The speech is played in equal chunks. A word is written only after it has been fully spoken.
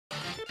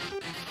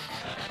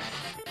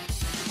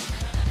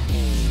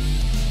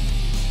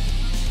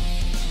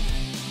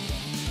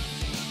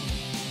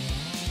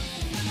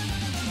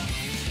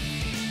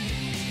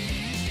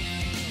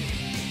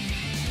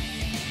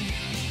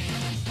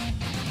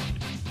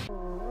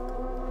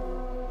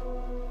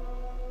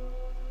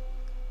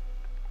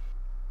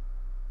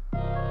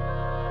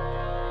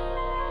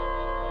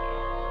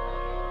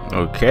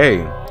Okay.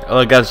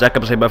 Hello guys, Jack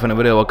up, say back from the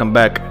video. Welcome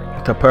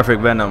back to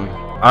Perfect Venom.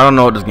 I don't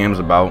know what this game is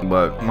about,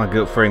 but my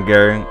good friend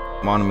Gary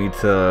wanted me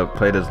to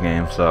play this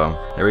game, so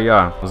here we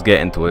are. Let's get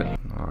into it.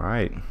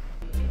 Alright.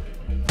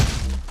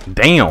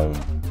 Damn!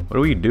 What do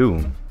we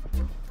do?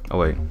 Oh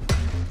wait.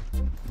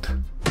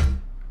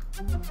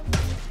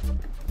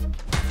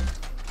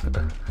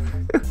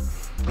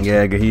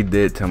 Yeah, he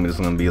did tell me this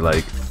is gonna be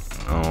like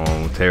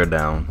tear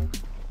down.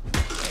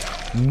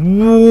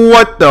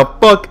 What the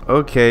fuck?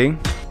 Okay.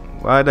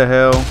 Why the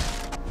hell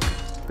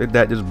did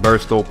that just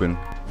burst open?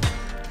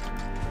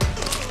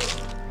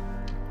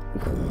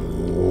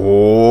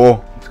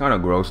 Whoa. It's kinda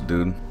gross,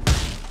 dude.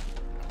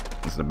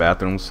 It's the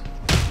bathrooms.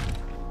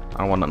 I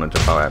don't want nothing to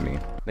jump out at me.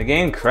 The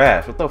game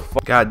crashed. What the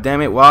fuck? God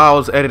damn it. While I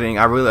was editing,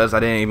 I realized I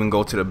didn't even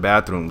go to the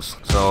bathrooms.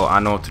 So I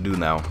know what to do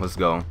now. Let's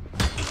go.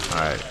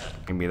 Alright.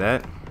 Give me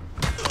that.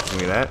 Give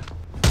me that.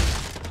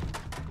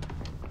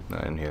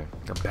 Not in here.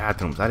 The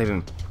bathrooms. I didn't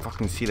even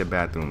fucking see the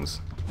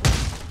bathrooms.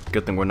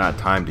 Good thing we're not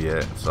timed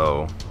yet,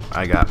 so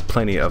I got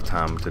plenty of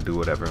time to do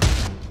whatever.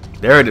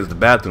 There it is, the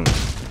bathroom.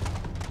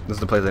 This is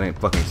the place I didn't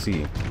fucking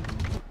see.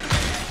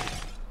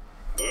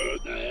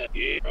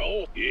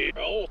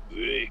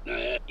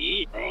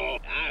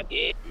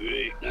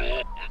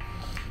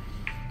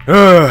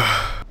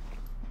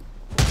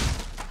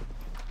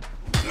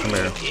 Come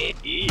here.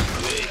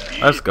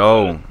 Let's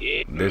go.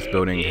 This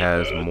building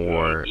has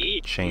more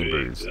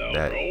chambers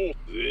that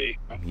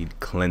need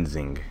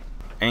cleansing.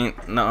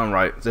 Ain't nothing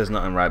right. There's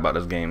nothing right about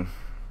this game.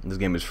 This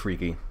game is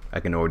freaky. I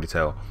can already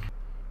tell.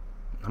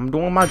 I'm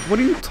doing my... What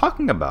are you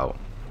talking about?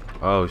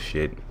 Oh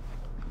shit.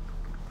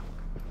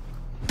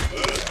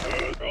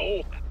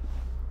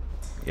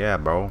 Yeah,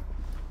 bro.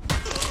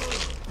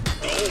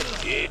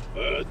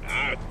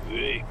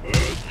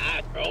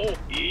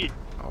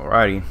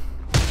 Alrighty.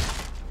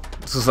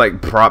 This is like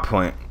prop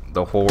point,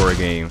 the horror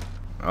game.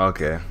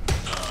 Okay.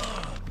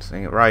 This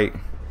ain't right.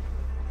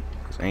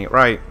 This ain't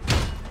right.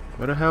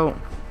 What the hell?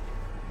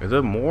 Is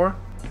there more?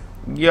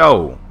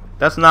 Yo,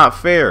 that's not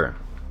fair.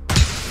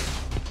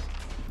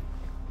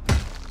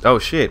 Oh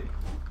shit.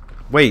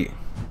 Wait.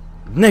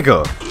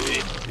 Nigga.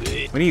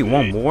 We need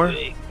one more?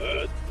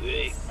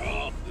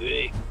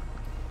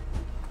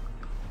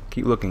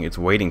 Keep looking, it's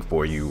waiting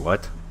for you.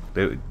 What?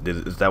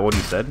 Is that what he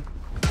said?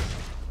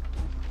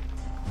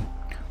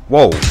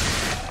 Whoa.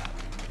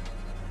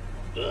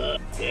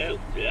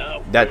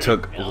 That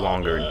took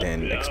longer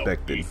than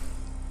expected.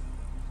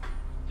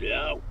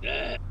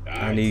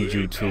 I need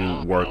you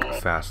to work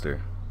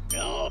faster.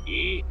 Yo,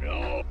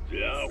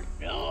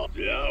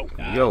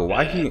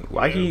 why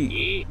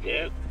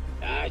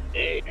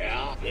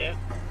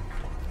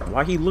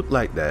he look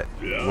like that?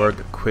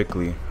 Work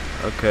quickly.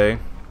 Okay.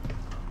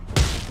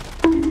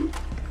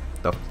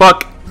 The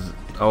fuck?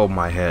 Oh,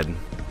 my head.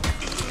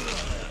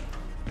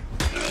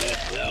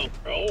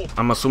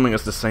 I'm assuming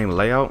it's the same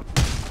layout.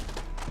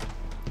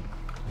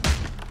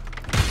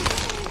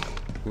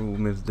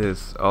 Room is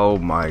this? Oh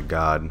my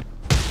god.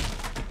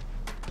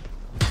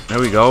 There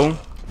we go.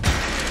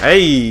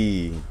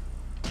 Hey.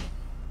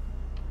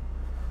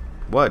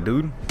 What,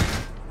 dude?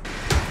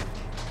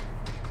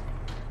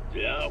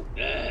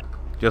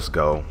 Just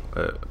go.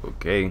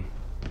 Okay. I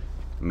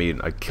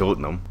mean, I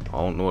killed them. I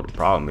don't know what the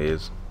problem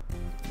is.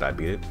 Did I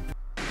beat it?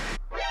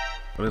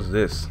 What is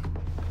this?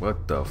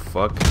 What the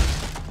fuck?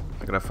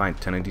 I gotta find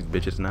 10 of these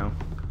bitches now.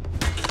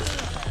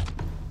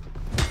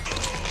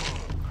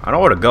 I know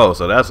where to go,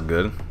 so that's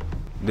good.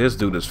 This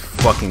dude is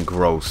fucking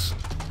gross.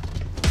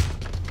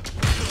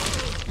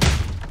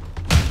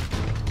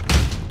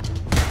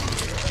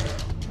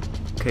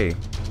 Okay,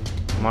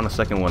 I'm on the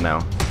second one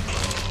now.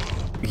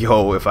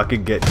 Yo, if I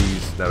could get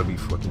these, that would be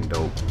fucking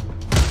dope.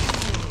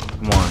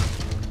 Come on,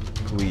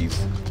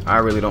 please. I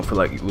really don't feel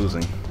like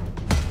losing.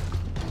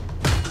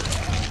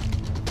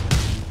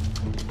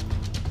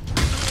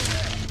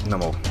 No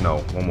more, no,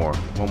 one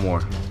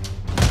more.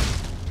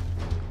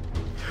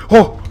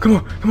 Oh, come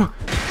on.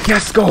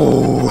 Yes, go!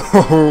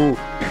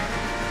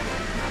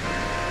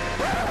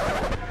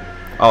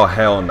 Oh,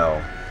 hell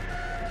no.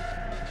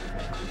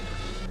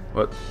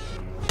 What?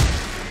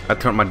 I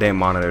turned my damn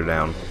monitor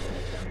down.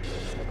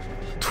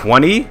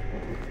 20?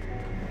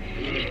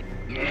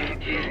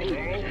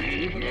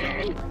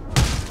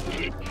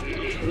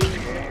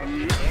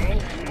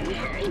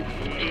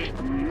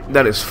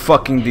 That is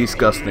fucking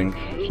disgusting.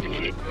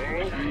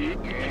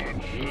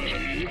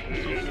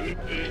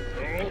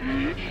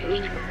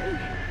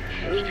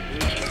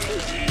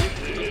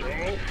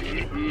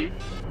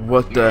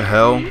 What the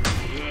hell?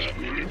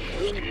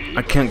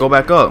 I can't go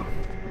back up.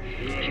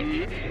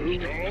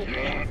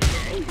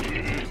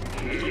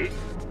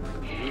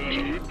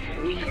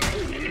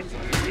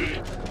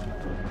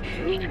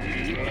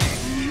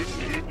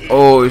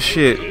 Oh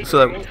shit.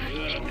 So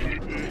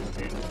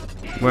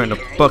we're in the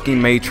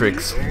fucking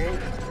Matrix.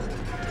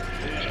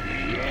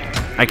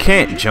 I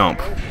can't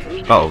jump.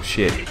 Oh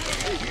shit.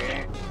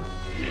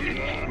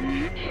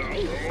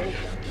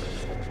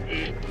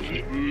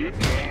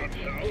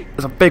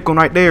 There's a fake one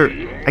right there.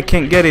 I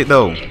can't get it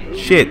though.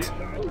 Shit.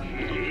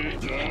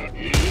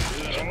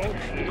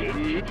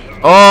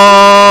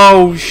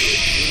 Oh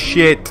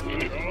shit.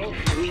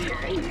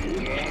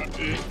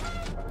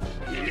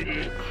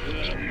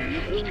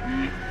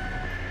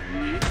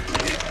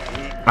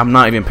 I'm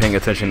not even paying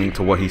attention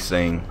to what he's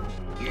saying.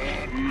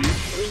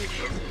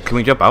 Can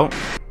we jump out?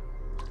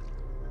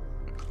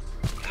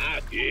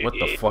 What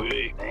the fuck?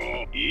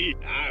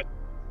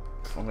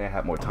 If only I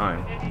had more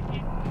time.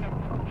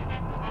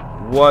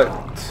 What,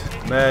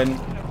 man?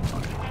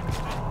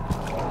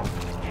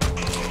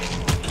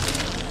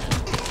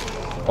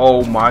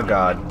 Oh my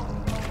god.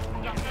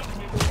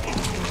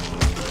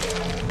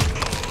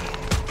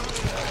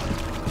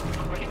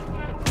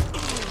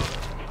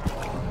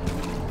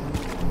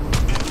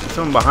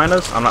 Someone behind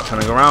us? I'm not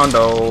turning around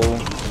though.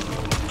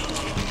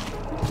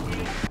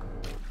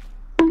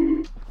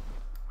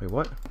 Wait,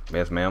 what?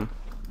 Yes, ma'am.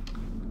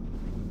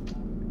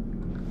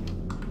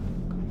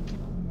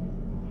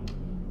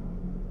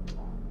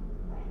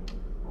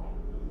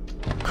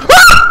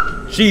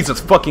 Jesus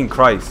fucking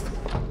Christ.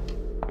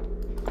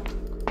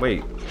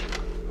 Wait.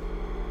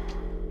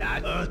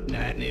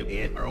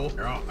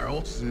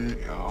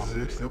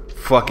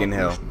 Fucking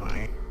hell.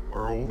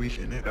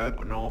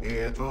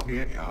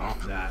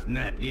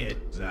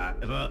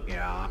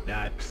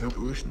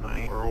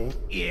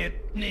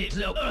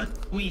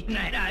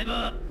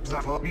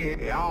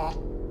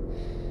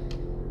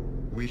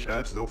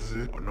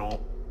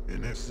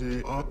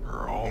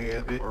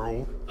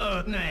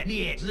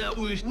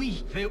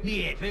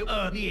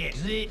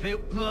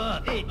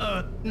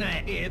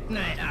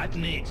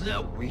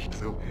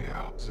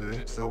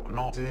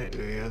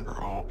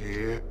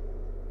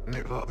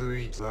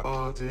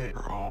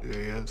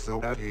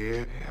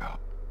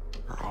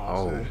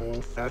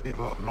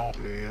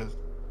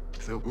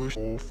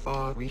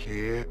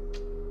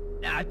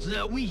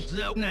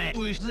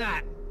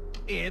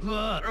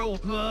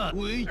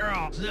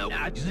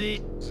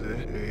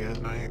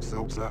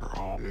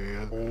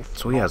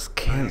 So he has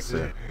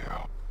cancer.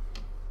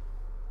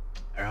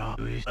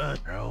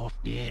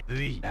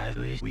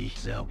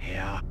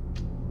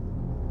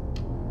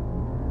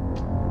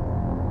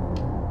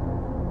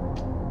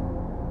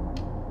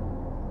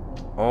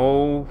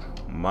 Oh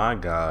my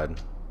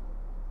god.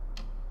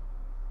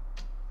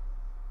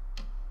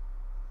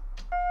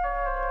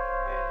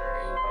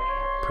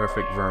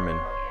 Perfect vermin.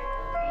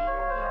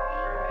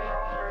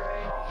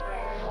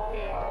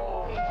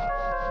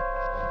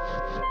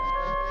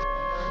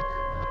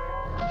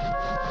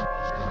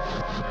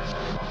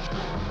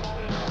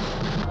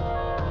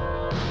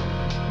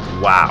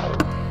 Wow.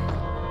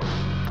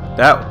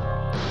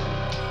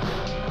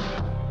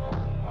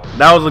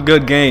 That was a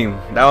good game.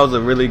 That was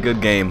a really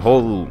good game.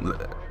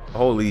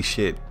 Holy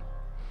shit.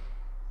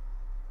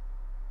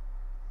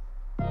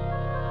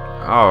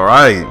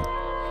 Alright.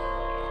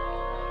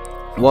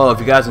 Well, if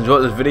you guys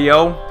enjoyed this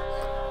video,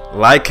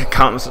 like,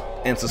 comment,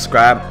 and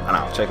subscribe, and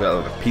I'll check it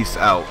out later. Peace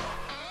out.